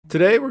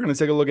Today, we're going to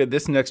take a look at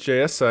this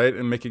NextJS site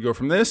and make it go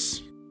from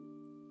this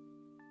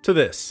to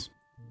this.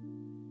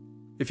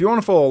 If you want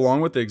to follow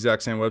along with the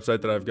exact same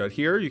website that I've got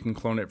here, you can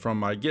clone it from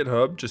my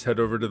GitHub. Just head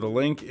over to the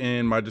link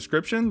in my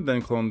description,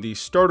 then clone the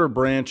starter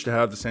branch to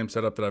have the same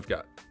setup that I've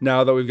got.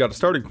 Now that we've got a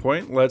starting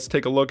point, let's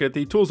take a look at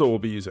the tools that we'll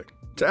be using.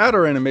 To add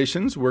our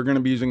animations, we're going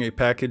to be using a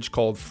package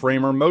called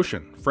Framer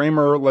Motion.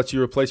 Framer lets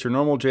you replace your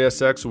normal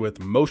JSX with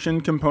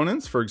motion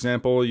components. For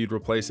example, you'd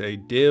replace a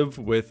div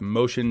with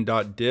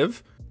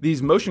motion.div.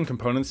 These motion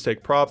components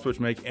take props which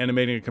make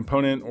animating a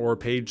component or a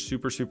page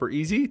super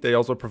easy. They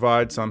also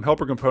provide some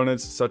helper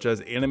components such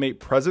as animate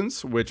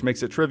presence, which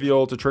makes it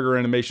trivial to trigger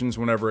animations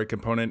whenever a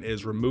component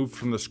is removed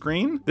from the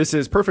screen. This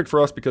is perfect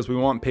for us because we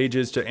want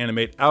pages to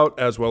animate out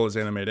as well as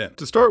animate in.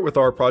 To start with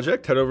our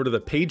project, head over to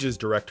the pages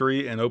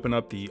directory and open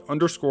up the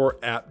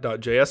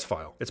 _app.js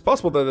file. It's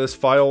possible that this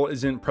file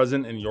isn't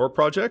present in your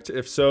project.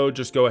 If so,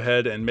 just go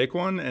ahead and make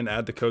one and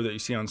add the code that you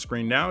see on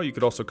screen now. You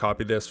could also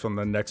copy this from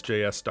the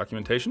NextJS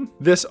documentation.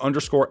 This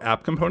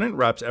 _app component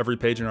wraps every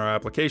page in our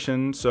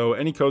application, so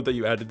any code that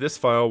you add to this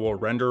file will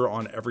render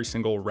on every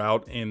single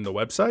route in the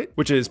website,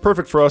 which is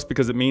perfect for us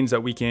because it means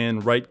that we can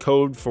write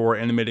code for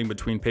animating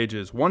between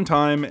pages one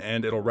time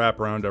and it'll wrap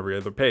around every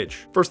other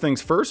page. First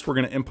things first, we're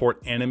going to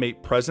import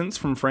animate presence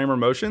from Framer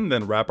Motion,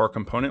 then wrap our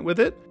component with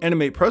it.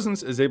 Animate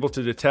presence is able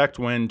to detect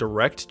when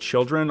direct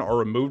children are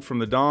removed from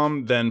the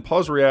DOM, then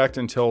pause React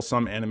until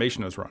some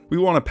animation is run. We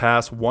want to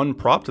pass one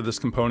prop to this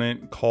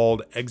component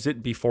called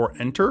exit before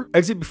enter.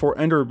 Exit before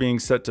enter being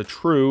set to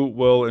true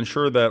will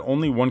ensure that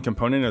only one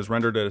component is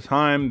rendered at a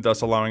time,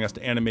 thus allowing us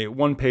to animate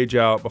one page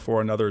out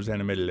before another is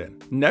animated in.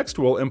 Next,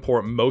 we'll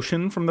import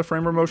motion from the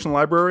Framer Motion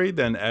library,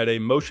 then add a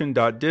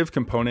motion.div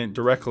component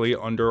directly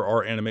under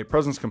our animate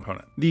presence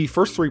component. The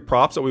first three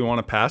props that we want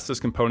to pass this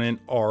component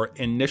are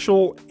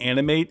initial,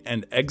 animate,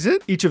 and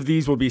exit. Each of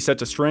these will be set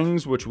to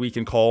strings, which we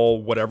can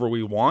call whatever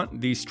we want.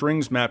 These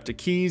strings map to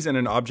keys in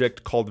an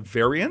object called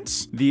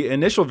variants. The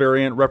initial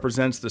variant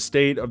represents the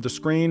state of the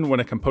screen when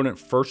a component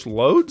first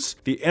loads.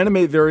 The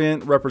animate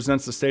variant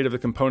represents the state of the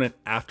component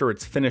after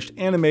it's finished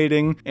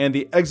animating, and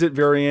the exit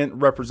variant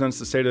represents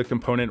the state of the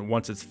component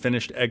once it's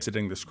finished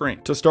exiting the screen.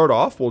 To start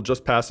off, we'll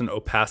just pass an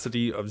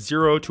opacity of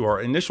 0 to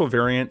our initial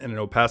variant and an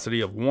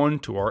opacity of 1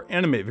 to our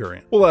animate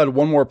variant. We'll add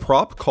one more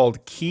prop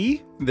called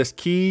key. This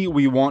key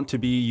we want to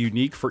be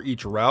unique for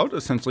each route.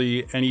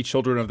 Essentially, any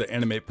children of the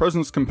animate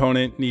presence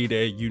component need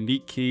a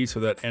unique key so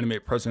that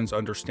animate presence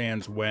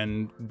understands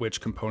when which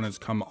components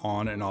come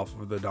on and off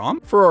of the DOM.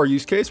 For our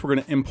use case, we're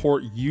going to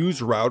import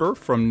use router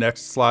from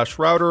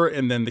next/router,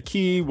 and then the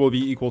key will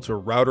be equal to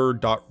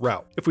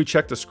router.route. If we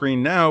check the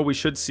screen now, we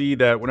should see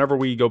that whenever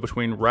we go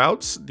between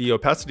routes, the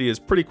opacity is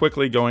pretty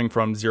quickly going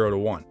from 0 to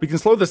 1. We can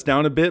slow this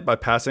down a bit by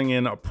passing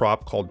in a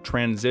prop called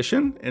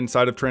transition.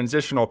 Inside of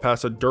transition, I'll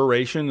pass a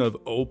duration of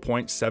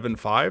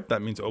 0.75.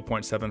 That means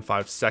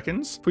 0.75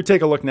 seconds. If we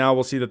take a look now,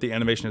 we'll see that the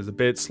animation is a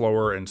bit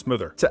slower and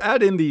smoother. To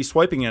add in the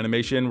swiping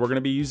animation, we're going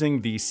to be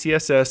using the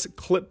CSS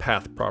clip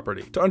path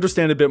property. To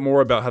understand a bit more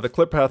about how the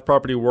clip path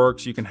property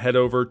works, you can head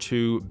over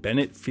to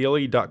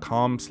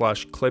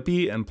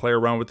bennettfeely.com/clippy and play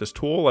around with this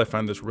tool. I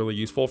find this really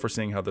useful for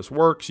seeing how this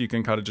works. You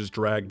can kind of just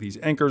drag these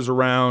anchors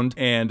around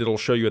and it'll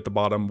show you at the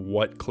bottom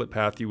what clip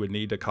path you would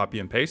need to copy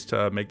and paste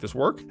to make this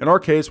work. In our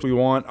case, we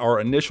want our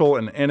initial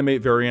and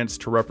animate variants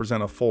to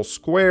represent a full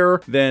square,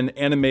 then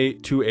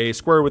animate to a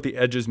square with the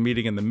edges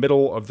meeting in the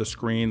middle of the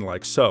screen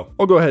like so.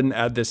 I'll go ahead and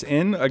add this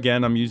in.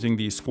 Again, I'm using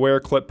the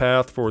square clip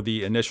path for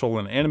the initial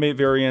and animate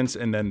variants,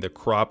 and then the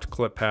cropped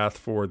clip path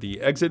for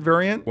the exit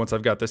variant. Once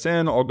I've got this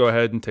in, I'll go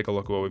ahead and take a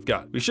look at what we've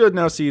got. We should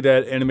now see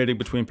that animating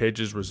between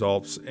pages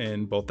results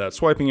in both that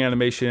swiping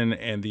animation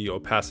and the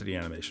opacity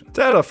animation.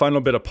 To add a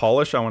final bit of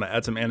polish, I want to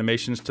add some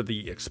animations to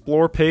the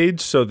explore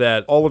page so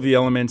that all of the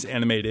elements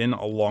animate in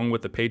along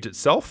with the page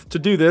itself. To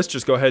do this,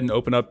 just go ahead and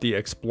open up the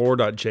explore.js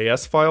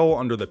file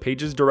under the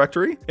pages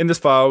directory. In this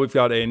file, we've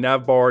got a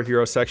navbar,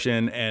 hero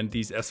section, and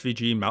these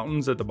SVG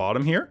mountains at the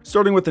bottom here.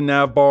 Starting with the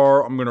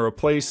navbar, I'm going to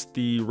replace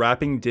the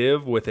wrapping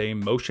div with a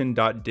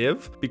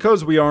motion.div.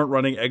 Because we aren't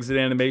running exit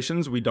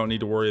animations, we don't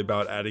need to worry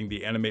about adding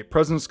the animate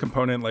presence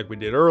component like we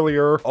did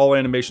earlier. All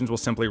animations will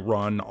simply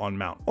run on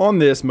mount. On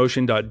this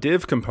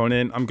motion.div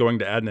component, I'm going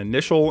to add an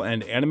initial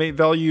and animate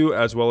value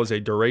as well as a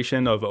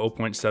duration of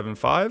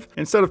 0.75.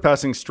 Instead of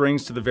passing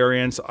strings to the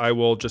variants, I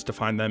will just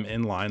define them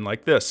in line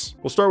like this.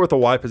 We'll start with a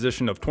Y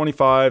position of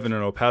 25 and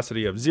an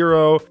opacity of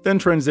 0, then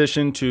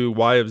transition to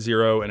Y of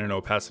 0 and an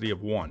opacity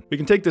of 1. We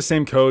can take the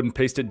same code and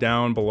paste it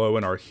down below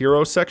in our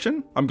hero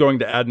section. I'm going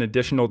to add an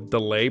additional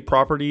delay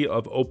property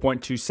of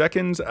 0.2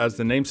 seconds. As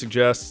the name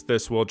suggests,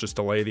 this will just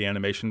delay the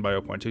animation by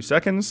 0.2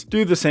 seconds.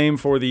 Do the same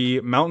for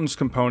the mountains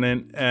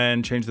component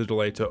and change the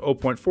delay to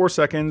 0.4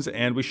 seconds,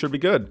 and we should be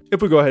good.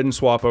 If we go ahead and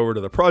swap over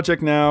to the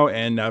project now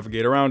and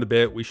navigate around a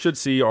bit, we should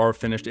see our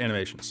finished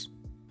animations.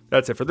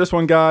 That's it for this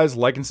one, guys.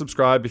 Like and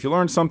subscribe if you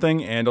learned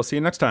something, and I'll see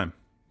you next time.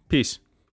 Peace.